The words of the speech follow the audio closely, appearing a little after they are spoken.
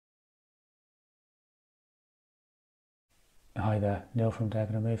Hi there, Neil from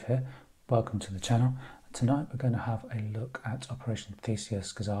Diagonal Move here. Welcome to the channel. Tonight we're going to have a look at Operation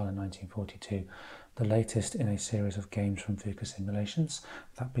Theseus Gazala 1942, the latest in a series of games from Vuca Simulations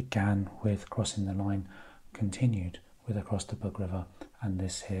that began with Crossing the Line, continued with Across the Bug River, and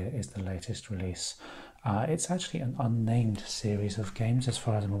this here is the latest release. It's actually an unnamed series of games as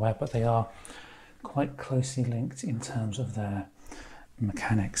far as I'm aware, but they are quite closely linked in terms of their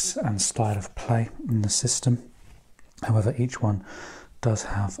mechanics and style of play in the system. However, each one does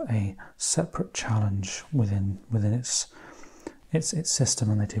have a separate challenge within its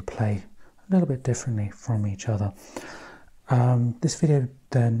system, and they do play a little bit differently from each other. This video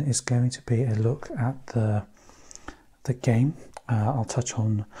then is going to be a look at the game. I'll touch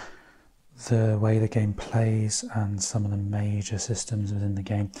on the way the game plays and some of the major systems within the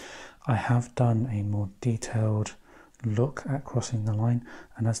game. I have done a more detailed look at Crossing the Line,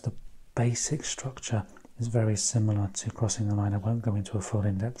 and as the basic structure is very similar to Crossing the Line, I won't go into a full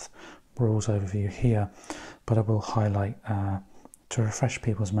in-depth rules overview here, but I will highlight to refresh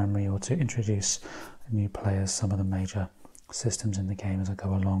people's memory or to introduce new players some of the major systems in the game as I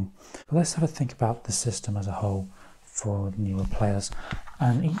go along. But let's have a think about the system as a whole for newer players.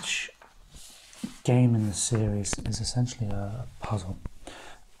 And each game in the series is essentially a puzzle,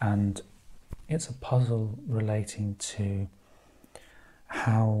 and it's a puzzle relating to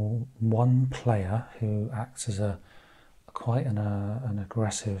how one player who acts as quite an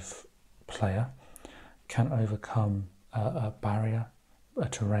aggressive player can overcome a barrier, a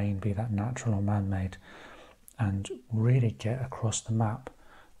terrain, be that natural or man-made, and really get across the map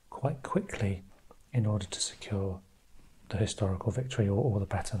quite quickly in order to secure the historical victory, or the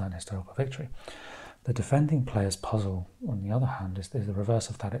better than historical victory. The defending player's puzzle, on the other hand, is the reverse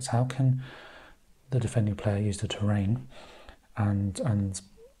of that. It's how can the defending player use the terrain and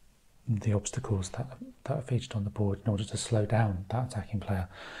the obstacles that are featured on the board in order to slow down that attacking player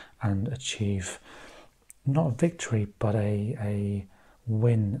and achieve not a victory but a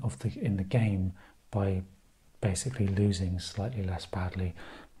win in the game by basically losing slightly less badly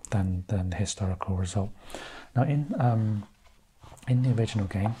than the historical result. Now in the original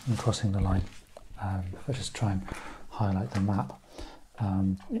game, in Crossing the Line, if I just try and highlight the map,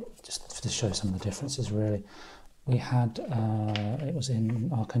 just to show some of the differences really. We had, it was in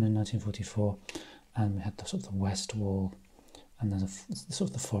Aachen in 1944, and we had the sort of the west wall, and there's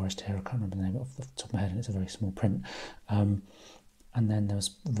sort of the forest here. I can't remember the name off the top of my head, and it's a very small print. And then there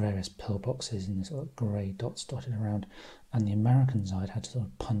was various pillboxes and sort of grey dots dotted around, and the American side had to sort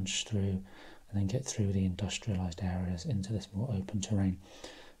of punch through and then get through the industrialised areas into this more open terrain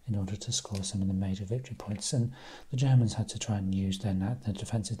in order to score some of the major victory points. And the Germans had to try and use the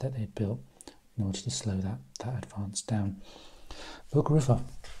defences that they'd built in order to slow that advance down. Bug River,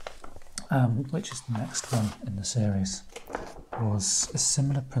 which is the next one in the series, was a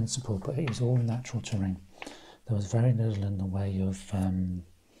similar principle, but it was all natural terrain. There was very little in the way of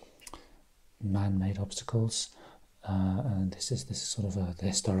man-made obstacles, and this is sort of the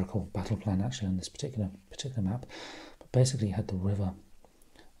historical battle plan actually on this particular map. But basically, you had the river.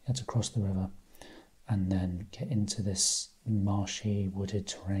 You had to cross the river and then get into this marshy, wooded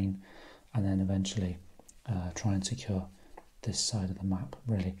terrain, and then eventually try and secure this side of the map,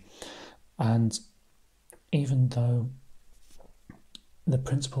 really. And even though the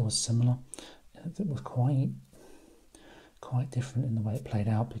principle was similar, it was quite different in the way it played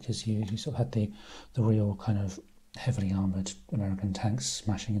out, because you sort of had the real kind of heavily armoured American tanks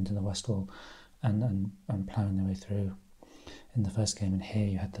smashing into the west wall and ploughing their way through in the first game, and here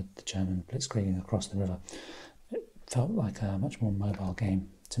you had the German blitzkrieging across the river. It felt like a much more mobile game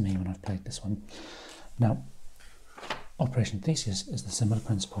to me when I've played this one. Now, Operation Theseus is the similar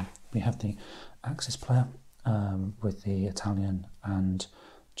principle. We have the Axis player with the Italian and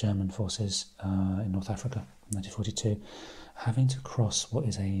German forces in North Africa in 1942 having to cross what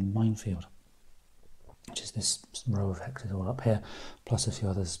is a minefield, which is this row of hexes all up here, plus a few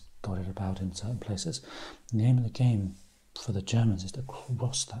others dotted about in certain places. And the aim of the game for the Germans is to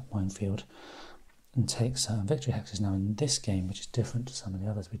cross that minefield and take certain victory hexes. Now in this game, which is different to some of the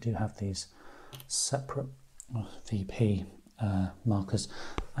others, we do have these separate VP markers,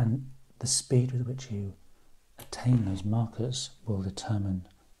 and the speed with which you attain those markers will determine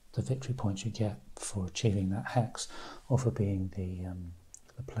the victory points you get for achieving that hex, or for being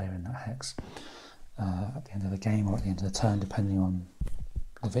the player in that hex at the end of the game or at the end of the turn, depending on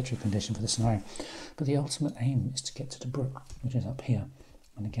the victory condition for the scenario. But the ultimate aim is to get to the brook, which is up here,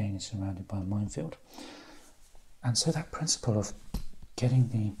 and again is surrounded by a minefield. And so that principle of getting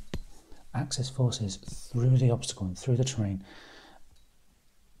the Axis forces through the obstacle and through the terrain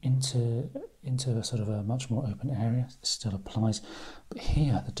into into a sort of a much more open area. It still applies, but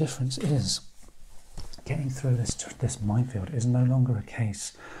here the difference is getting through this minefield is no longer a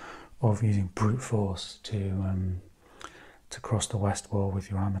case of using brute force to cross the west wall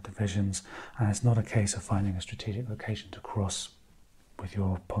with your armoured divisions, and it's not a case of finding a strategic location to cross with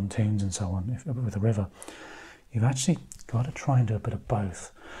your pontoons and so on with the river. You've actually got to try and do a bit of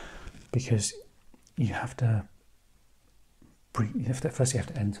both, because you have to first you have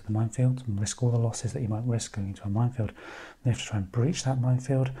to enter the minefield and risk all the losses that you might risk going into a minefield. Then you have to try and breach that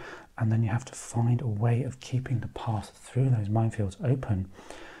minefield, and then you have to find a way of keeping the path through those minefields open,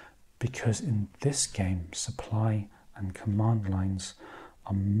 because in this game supply and command lines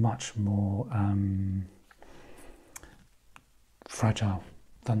are much more fragile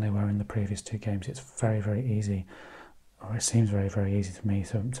than they were in the previous two games. It's very, very easy, or it seems very, very easy to me,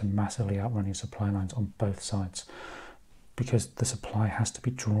 to massively outrun your supply lines on both sides, because the supply has to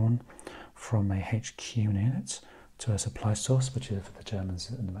be drawn from a HQ unit to a supply source, which is for the Germans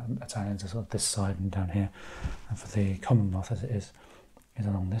and the Italians is sort of this side and down here, and for the Commonwealth as it is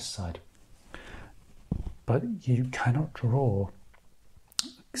along this side. But you cannot draw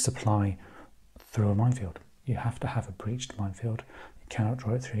supply through a minefield. You have to have a breached minefield. You cannot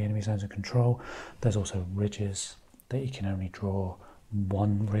draw it through the enemy zones of control. There's also ridges that you can only draw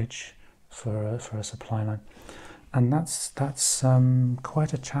one ridge for a supply line, and that's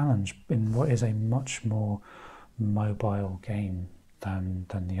quite a challenge in what is a much more mobile game than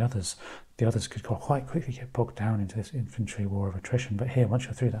the others. The others could quite quickly get bogged down into this infantry war of attrition, but here, once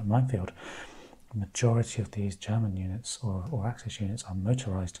you're through that minefield, the majority of these German units or Axis units are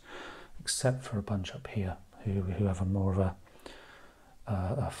motorised, except for a bunch up here who have a more of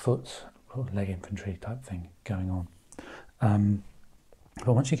a foot or leg infantry type thing going on.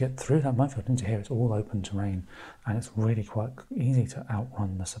 But once you get through that minefield into here, it's all open terrain, and it's really quite easy to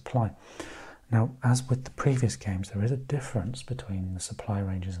outrun the supply. Now, as with the previous games, there is a difference between the supply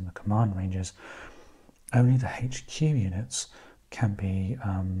ranges and the command ranges. Only the HQ units can be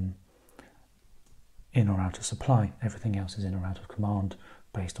in or out of supply. Everything else is in or out of command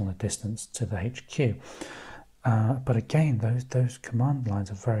based on the distance to the HQ. But again, those command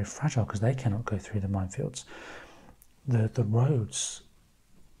lines are very fragile because they cannot go through the minefields. The roads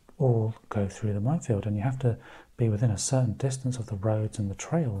all go through the minefield, and you have to be within a certain distance of the roads and the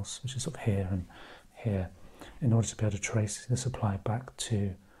trails, which is up here and here, in order to be able to trace the supply back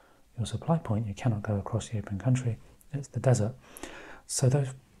to your supply point. You cannot go across the open country. It's the desert. So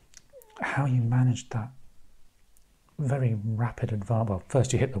how you manage that very rapid advance, well,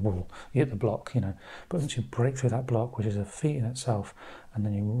 first you hit the wall, you hit the block, but once you break through that block, which is a feat in itself, and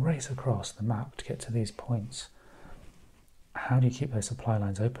then you race across the map to get to these points, how do you keep those supply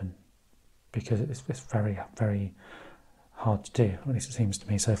lines open? Because it's very, very hard to do. At least it seems to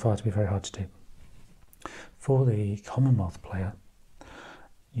me so far to be very hard to do. For the Commonwealth player,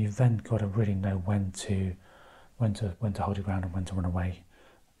 you've then got to really know when to hold your ground and when to run away,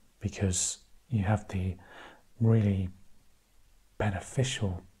 because you have the really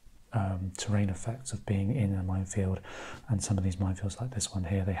beneficial terrain effects of being in a minefield, and some of these minefields like this one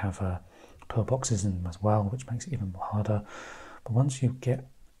here, they have pillboxes in them as well, which makes it even harder. But once you get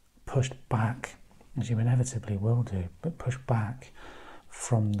pushed back, as you inevitably will do, but pushed back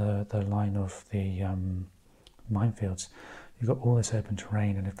from the line of the minefields, you've got all this open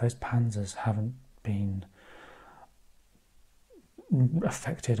terrain, and if those panzers haven't been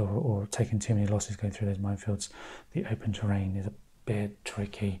affected or taken too many losses going through those minefields, the open terrain is a bit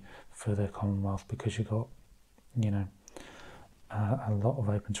tricky for the Commonwealth, because you've got, a lot of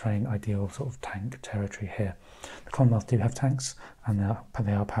open terrain, ideal sort of tank territory here. The Commonwealth do have tanks, and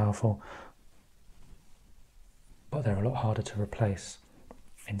they are powerful, but they're a lot harder to replace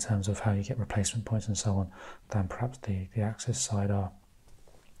in terms of how you get replacement points and so on than perhaps the Axis side are.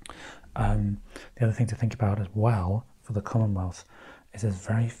 The other thing to think about as well for the Commonwealth is there's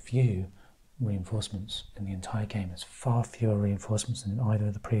very few reinforcements in the entire game. There's far fewer reinforcements than in either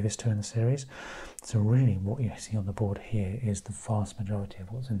of the previous two in the series. So really what you see on the board here is the vast majority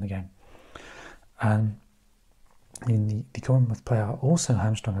of what's in the game. The Commonwealth player are also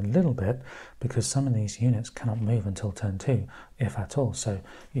hamstrung a little bit because some of these units cannot move until turn 2, if at all. So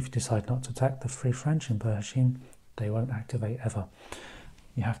if you decide not to attack the Free French in Berchim, they won't activate ever.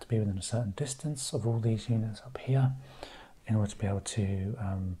 You have to be within a certain distance of all these units up here in order to be able to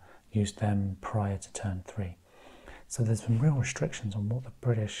use them prior to turn 3. So there's some real restrictions on what the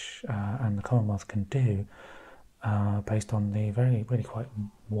British and the Commonwealth can do based on the really quite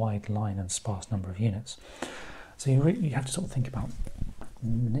wide line and sparse number of units. So you have to sort of think about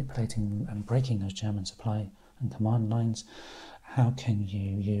manipulating and breaking those German supply and command lines, how can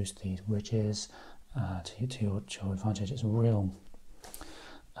you use these ridges to your advantage. It's a real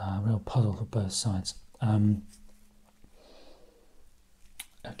puzzle for both sides.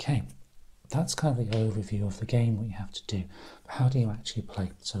 Okay, that's kind of the overview of the game, what you have to do. But how do you actually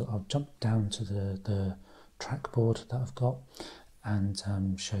play? So I'll jump down to the trackboard that I've got and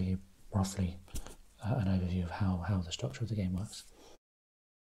show you roughly an overview of how the structure of the game works.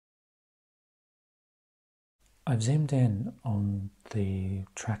 I've zoomed in on the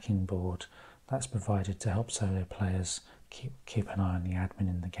tracking board that's provided to help solo players keep an eye on the admin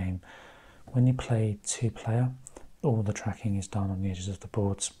in the game. When you play two-player, all the tracking is done on the edges of the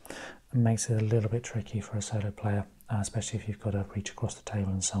boards. It makes it a little bit tricky for a solo player, especially if you've got to reach across the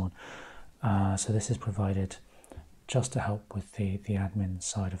table and so on. So this is provided just to help with the admin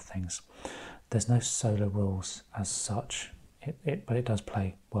side of things. There's no solo rules as such, but it does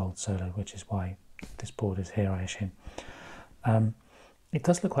play well solo, which is why this board is here, I assume. It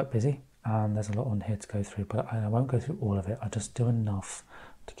does look quite busy, and there's a lot on here to go through, but I won't go through all of it. I'll just do enough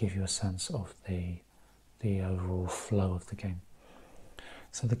to give you a sense of the overall flow of the game.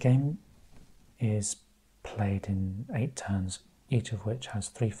 So the game is played in 8 turns, each of which has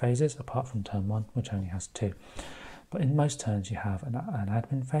 3 phases, apart from turn 1, which only has 2. But in most turns you have an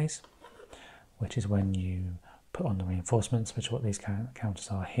admin phase, which is when you put on the reinforcements, which are what these counters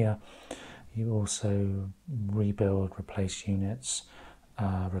are here. You also rebuild, replace units,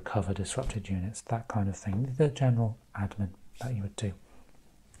 recover disrupted units, that kind of thing, the general admin that you would do.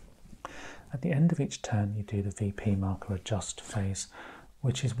 At the end of each turn you do the VP marker adjust phase,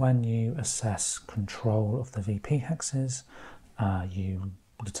 which is when you assess control of the VP hexes, you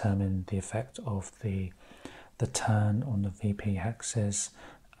determine the effect of the turn on the VP hexes,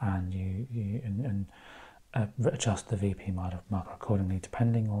 and you adjust the VP marker accordingly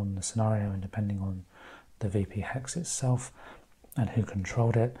depending on the scenario and depending on the VP hex itself and who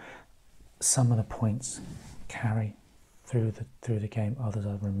controlled it. Some of the points carry through the game, others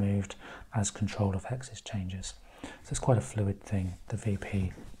are removed as control of hexes changes. So it's quite a fluid thing, the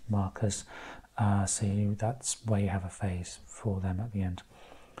VP markers. So that's where you have a phase for them at the end.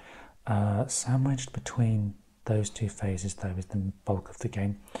 Sandwiched between those 2 phases though is the bulk of the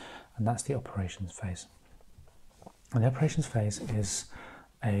game, and that's the operations phase. And the operations phase is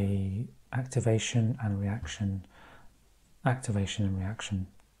a activation and reaction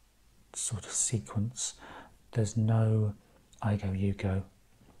sort of sequence. There's no I go, you go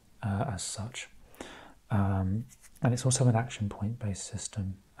as such. And it's also an action point based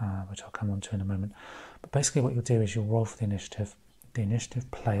system, which I'll come on to in a moment. But basically what you'll do is you'll roll for the initiative. The initiative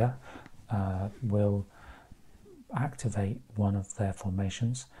player will activate one of their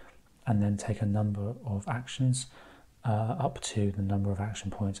formations and then take a number of actions up to the number of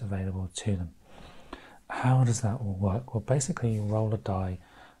action points available to them. How does that all work? Well, basically you roll a die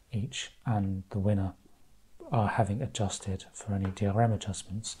each, and the winner, having adjusted for any DRM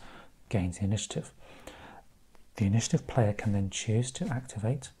adjustments, gains the initiative. The initiative player can then choose to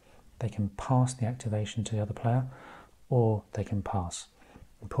activate. They can pass the activation to the other player, or they can pass.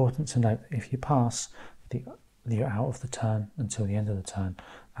 Important to note, if you pass, you're out of the turn until the end of the turn,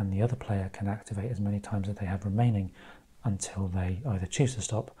 and the other player can activate as many times as they have remaining until they either choose to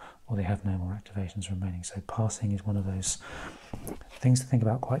stop or they have no more activations remaining. So passing is one of those things to think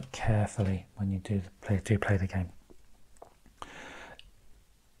about quite carefully when you do play the game.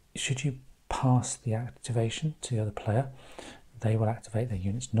 Should you pass the activation to the other player, they will activate their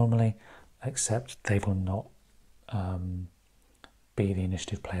units normally, except they will not be the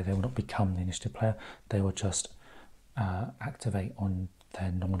initiative player. They will not become the initiative player. They will just activate on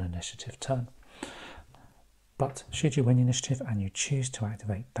their non-initiative turn. But should you win the initiative and you choose to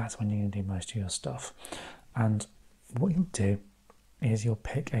activate, that's when you're going to do most of your stuff. And what you'll do is you'll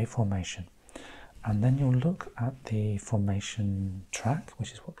pick a formation, and then you'll look at the formation track,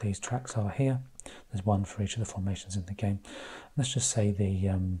 which is what these tracks are here. There's one for each of the formations in the game. Let's just say the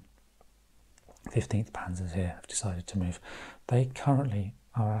 15th Panzers here have decided to move. They currently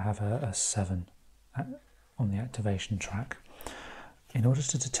have a 7 on the activation track. In order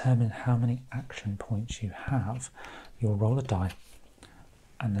to determine how many action points you have, you'll roll a die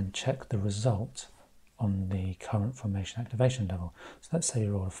and then check the result on the current formation activation level. So let's say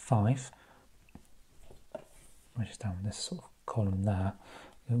you roll a 5, which is down this sort of column there.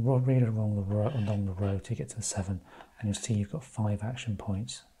 You'll read it along the row to get to the 7, and you'll see you've got 5 action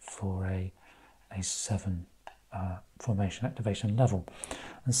points for a 7 formation activation level.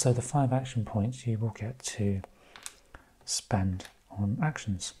 And so the 5 action points you will get to spend on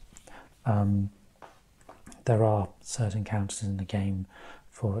actions. There are certain counters in the game,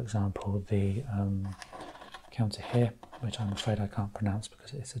 for example the counter here, which I'm afraid I can't pronounce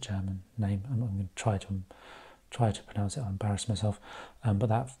because it's a German name. I'm going to try to pronounce it. I'll embarrass myself. But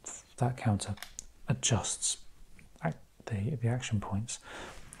that counter adjusts the action points,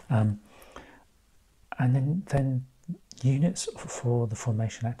 and then units for the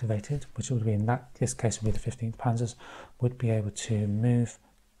formation activated, which would be in this case would be the 15th Panzers, would be able to move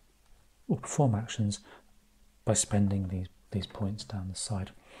or perform actions by spending these points down the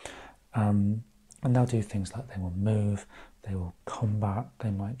side. And they'll do things like they will move, they will combat,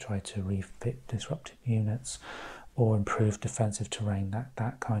 they might try to refit disrupted units or improve defensive terrain,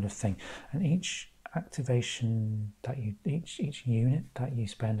 that kind of thing. And each activation that each unit that you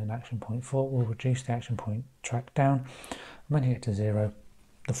spend an action point for will reduce the action point track down. And when you get to 0,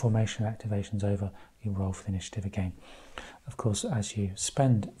 the formation activation's over, you roll for the initiative again. Of course, as you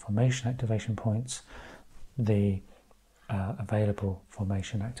spend formation activation points, the available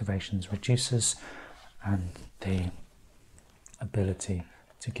formation activations reduces, and the ability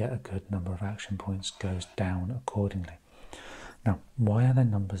to get a good number of action points goes down accordingly. Now, why are there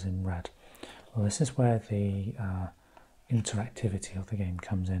numbers in red? Well, this is where the interactivity of the game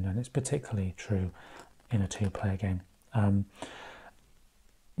comes in, and it's particularly true in a two-player game.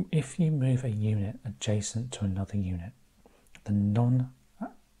 If you move a unit adjacent to another unit, the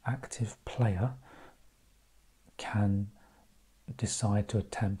non-active player can decide to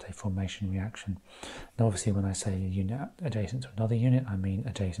attempt a formation reaction. Now, obviously, when I say a unit adjacent to another unit, I mean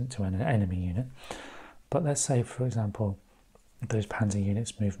adjacent to an enemy unit. But let's say, for example, those Panzer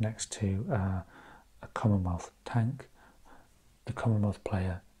units move next to a Commonwealth tank. The Commonwealth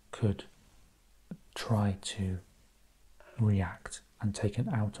player could try to react and take an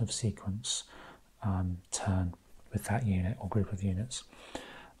out of sequence turn with that unit or group of units.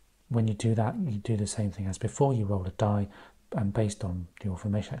 When you do that, you do the same thing as before. You roll a die, and based on your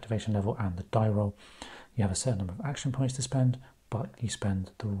formation activation level and the die roll, you have a certain number of action points to spend, but you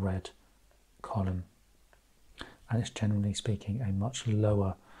spend the red column. And it's generally speaking a much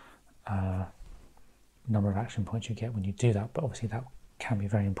lower number of action points you get when you do that, but obviously that can be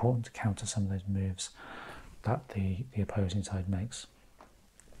very important to counter some of those moves that the opposing side makes.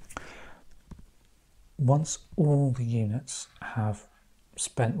 Once all the units have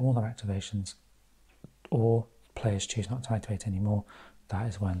spent all their activations, or players choose not to activate anymore, that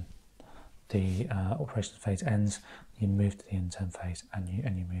is when the operations phase ends. You move to the in-turn phase, and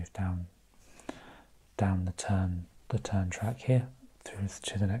you move down the turn track here through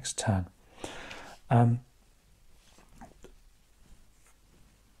to the next turn.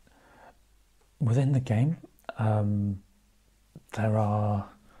 Within the game, there are,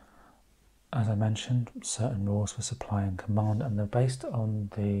 as I mentioned, certain rules for supply and command, and they're based on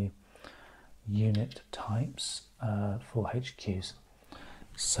the unit types for HQs.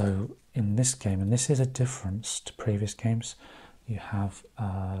 So in this game, and this is a difference to previous games, you have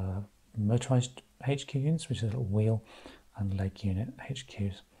motorized HQ units, which is a little wheel, and leg unit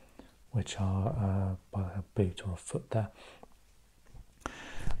HQs, which are by a boot or a foot there.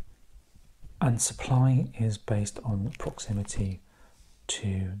 And supply is based on proximity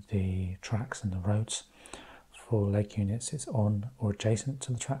to the tracks and the roads. For leg units, it's on or adjacent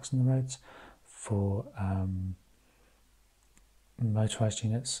to the tracks and the roads. For motorized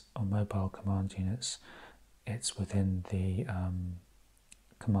units or mobile command units, it's within the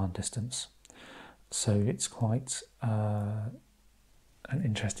command distance. So it's quite an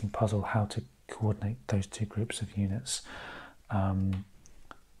interesting puzzle how to coordinate those two groups of units.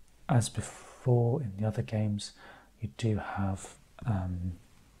 As before in the other games, you do have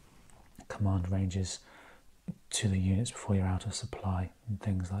command ranges to the units before you're out of supply and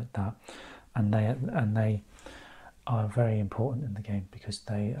things like that, and they are very important in the game because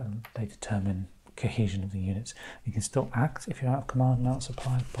they determine cohesion of the units. You can still act if you're out of command and out of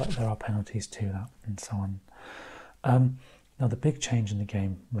supply, but there are penalties to that and so on. Now the big change in the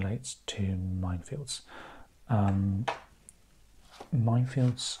game relates to minefields.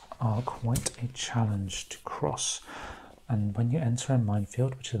 Minefields are quite a challenge to cross, and when you enter a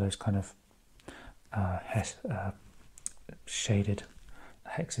minefield, which are those kind of shaded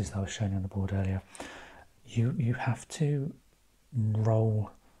hexes that I was showing on the board earlier, you have to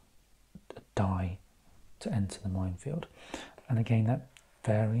roll a die to enter the minefield, and again that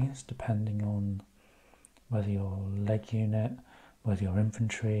varies depending on whether you're leg unit, whether you're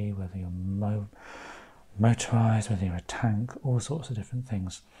infantry, whether you're motorized, whether you're a tank, all sorts of different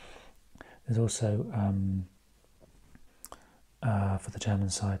things. There's also for the German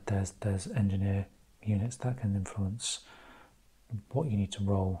side, there's engineer units that can influence what you need to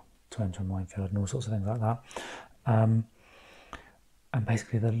roll to enter a minefield and all sorts of things like that. And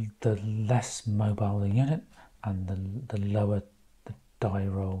basically, the less mobile the unit, and the lower the die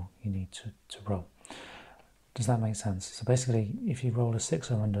roll you need to roll. Does that make sense? So basically, if you roll a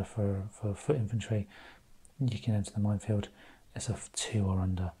 6 or under for foot infantry, you can enter the minefield. It's a 2 or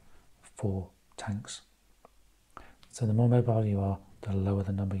under for tanks. So the more mobile you are, the lower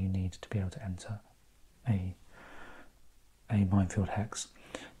the number you need to be able to enter a minefield hex.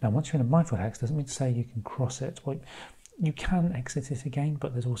 Now, once you're in a minefield hex, doesn't mean to say you can cross it. Well, you can exit it again,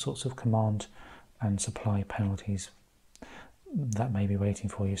 but there's all sorts of command and supply penalties that may be waiting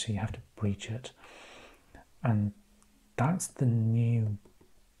for you, so you have to breach it. And that's the new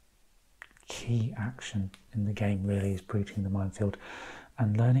key action in the game, really, is breaching the minefield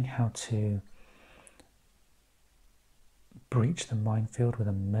and learning how to breach the minefield with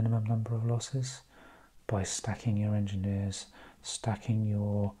a minimum number of losses by stacking your engineers, stacking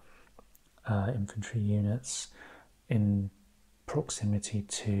your infantry units in proximity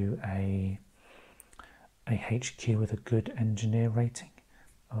to a HQ with a good engineer rating.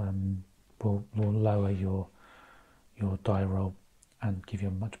 Will lower your die roll and give you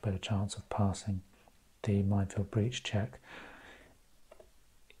a much better chance of passing the minefield breach check.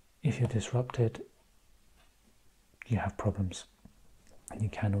 If you're disrupted, you have problems, and you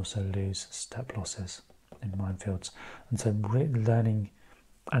can also lose step losses in minefields. And so really learning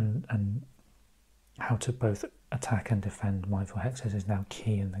and how to both attack and defend minefield hexes is now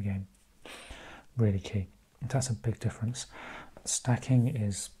key in the game, really key. That's a big difference. Stacking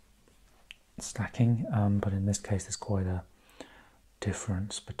is stacking, but in this case there's quite a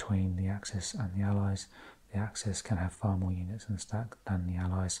difference between the Axis and the Allies. The Axis can have far more units in the stack than the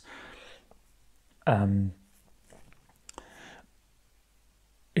Allies.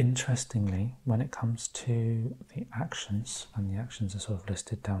 Interestingly, when it comes to the actions, and the actions are sort of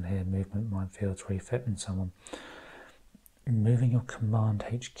listed down here, movement, minefields, refit and so on, moving your command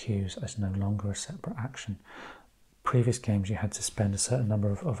HQs is no longer a separate action. Previous games you had to spend a certain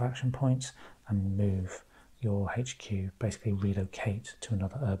number of action points and move your HQ, basically relocate to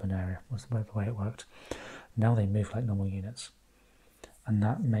another urban area, was the way it worked. Now they move like normal units, and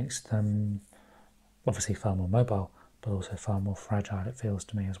that makes them obviously far more mobile, but also far more fragile, it feels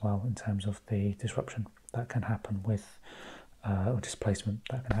to me as well, in terms of the disruption that can happen with, or displacement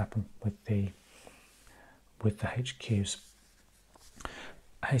that can happen with the HQs.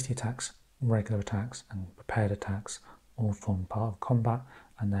 Hasty attacks, regular attacks and prepared attacks all form part of combat,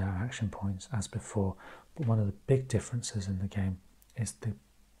 and they are action points as before. But one of the big differences in the game is the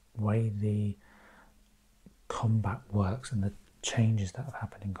way the combat works and the changes that have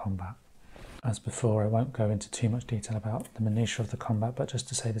happened in combat. As before, I won't go into too much detail about the minutiae of the combat, but just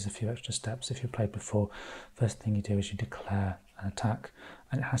to say there's a few extra steps. If you've played before, first thing you do is you declare an attack,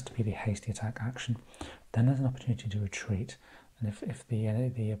 and it has to be the hasty attack action. Then there's an opportunity to retreat, and if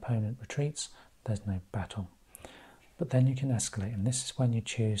the opponent retreats, there's no battle. But then you can escalate, and this is when you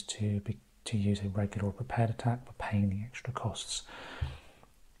choose to use a regular or prepared attack by paying the extra costs.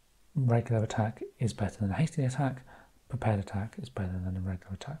 Regular attack is better than a hasty attack, prepared attack is better than a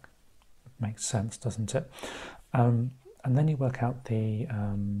regular attack. Makes sense, doesn't it? And then you work out the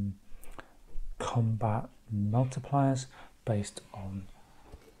combat multipliers based on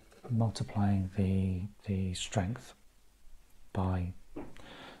multiplying the strength by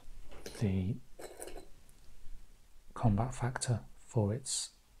the combat factor for its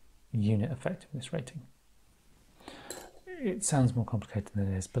unit effectiveness rating. It sounds more complicated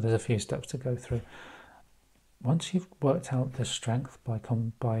than it is, but there's a few steps to go through. Once you've worked out the strength by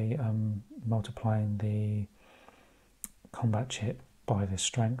multiplying the combat chip by the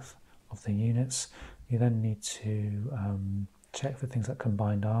strength of the units, you then need to check for things like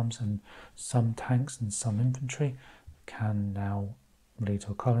combined arms, and some tanks and some infantry can now lead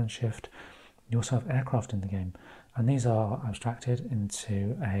to a column shift. You also have aircraft in the game, and these are abstracted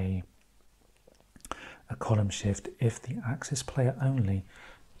into a column shift if the Axis player only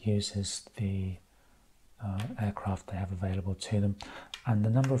uses the aircraft they have available to them, and the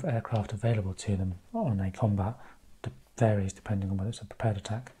number of aircraft available to them on a combat varies depending on whether it's a prepared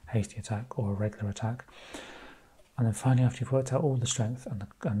attack, hasty attack or a regular attack. And then finally, after you've worked out all the strength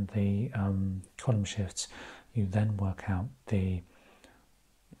and the column shifts, you then work out the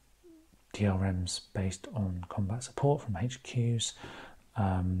DRMs based on combat support from HQs,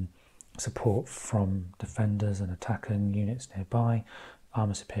 support from defenders and attacking units nearby,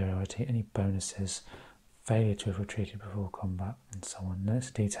 armour superiority, any bonuses, failure to have retreated before combat, and so on. And it's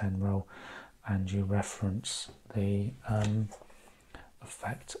a D10 roll, and you reference the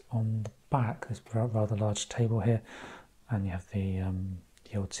effect on the back. There's a rather large table here, and you have the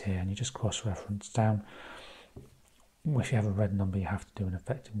yields here, and you just cross-reference down. If you have a red number, you have to do an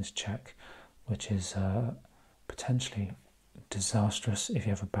effectiveness check, which is potentially disastrous if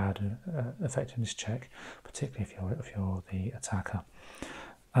you have a bad effectiveness check, particularly if you're the attacker.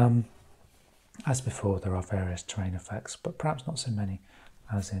 As before, there are various terrain effects, but perhaps not so many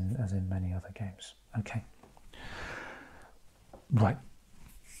as in many other games. Okay, right.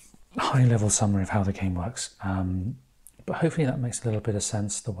 High level summary of how the game works, but hopefully that makes a little bit of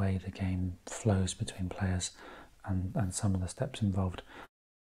sense, the way the game flows between players and some of the steps involved.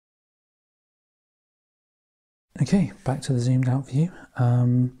 Okay, back to the zoomed out view.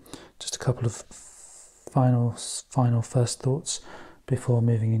 Just a couple of final first thoughts before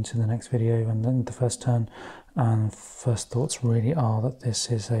moving into the next video and then the first turn. And first thoughts really are that this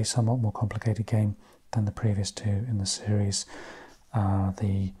is a somewhat more complicated game than the previous two in the series.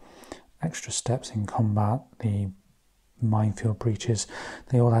 The extra steps in combat, the minefield breaches,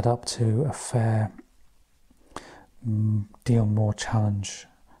 they all add up to a fair deal more challenge,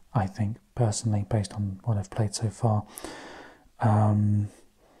 I think, personally, based on what I've played so far.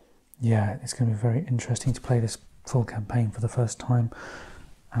 Yeah, it's going to be very interesting to play this full campaign for the first time,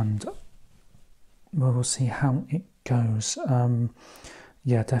 and we'll see how it goes.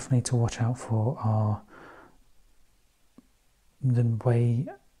 Yeah, definitely to watch out for the way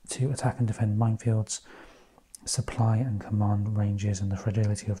to attack and defend minefields, supply and command ranges and the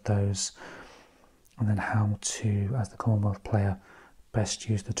fragility of those, and then how to, as the Commonwealth player, best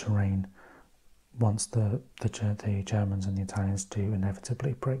use the terrain once the Germans and the Italians do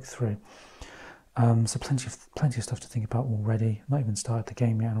inevitably break through. So plenty of stuff to think about already. Not even started the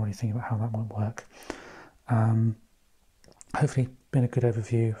game yet and already thinking about how that might work. Hopefully been a good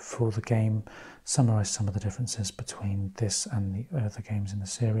overview for the game, summarised some of the differences between this and the other games in the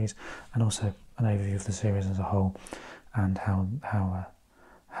series, and also an overview of the series as a whole and how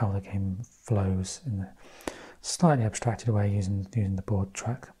the game flows in a slightly abstracted way using the board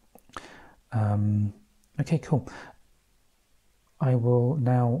track. Okay, cool. I will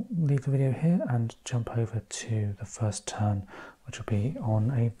now leave the video here and jump over to the first turn, which will be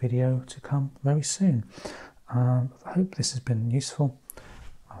on a video to come very soon. I hope this has been useful.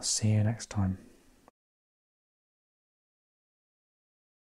 I'll see you next time.